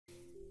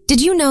Did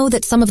you know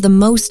that some of the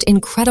most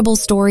incredible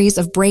stories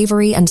of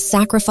bravery and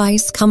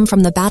sacrifice come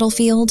from the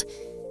battlefield?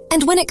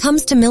 And when it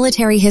comes to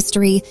military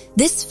history,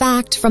 this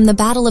fact from the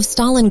Battle of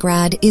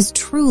Stalingrad is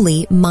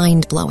truly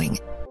mind-blowing.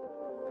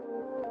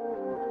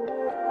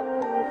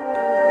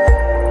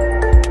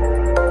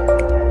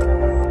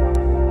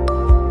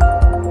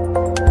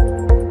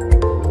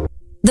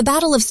 The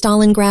Battle of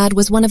Stalingrad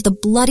was one of the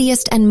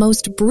bloodiest and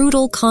most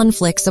brutal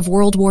conflicts of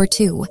World War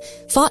II,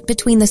 fought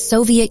between the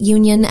Soviet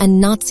Union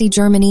and Nazi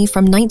Germany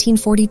from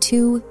 1942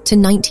 to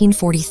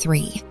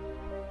 1943.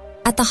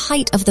 At the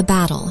height of the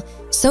battle,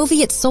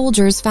 Soviet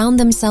soldiers found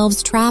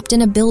themselves trapped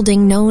in a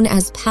building known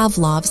as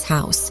Pavlov's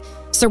house,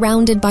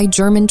 surrounded by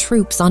German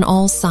troops on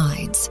all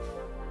sides.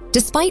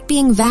 Despite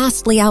being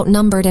vastly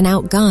outnumbered and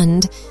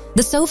outgunned,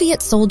 the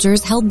Soviet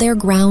soldiers held their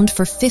ground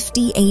for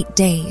 58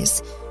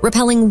 days,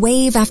 repelling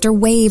wave after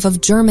wave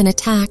of German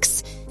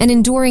attacks and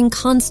enduring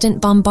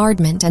constant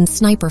bombardment and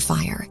sniper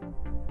fire.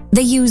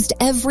 They used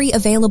every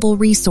available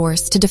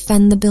resource to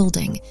defend the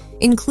building,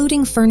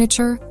 including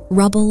furniture,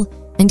 rubble,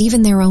 and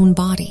even their own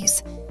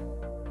bodies.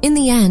 In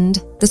the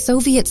end, the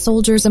Soviet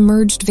soldiers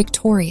emerged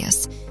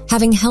victorious,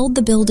 having held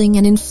the building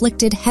and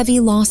inflicted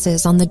heavy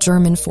losses on the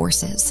German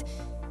forces.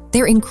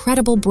 Their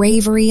incredible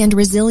bravery and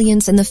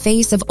resilience in the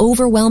face of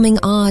overwhelming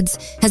odds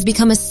has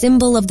become a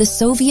symbol of the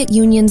Soviet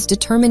Union's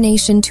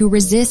determination to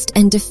resist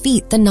and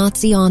defeat the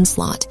Nazi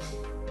onslaught.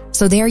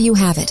 So there you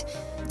have it,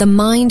 the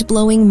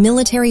mind-blowing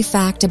military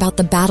fact about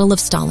the Battle of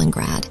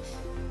Stalingrad.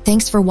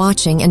 Thanks for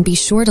watching, and be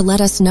sure to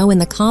let us know in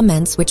the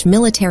comments which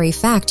military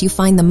fact you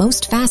find the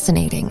most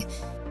fascinating.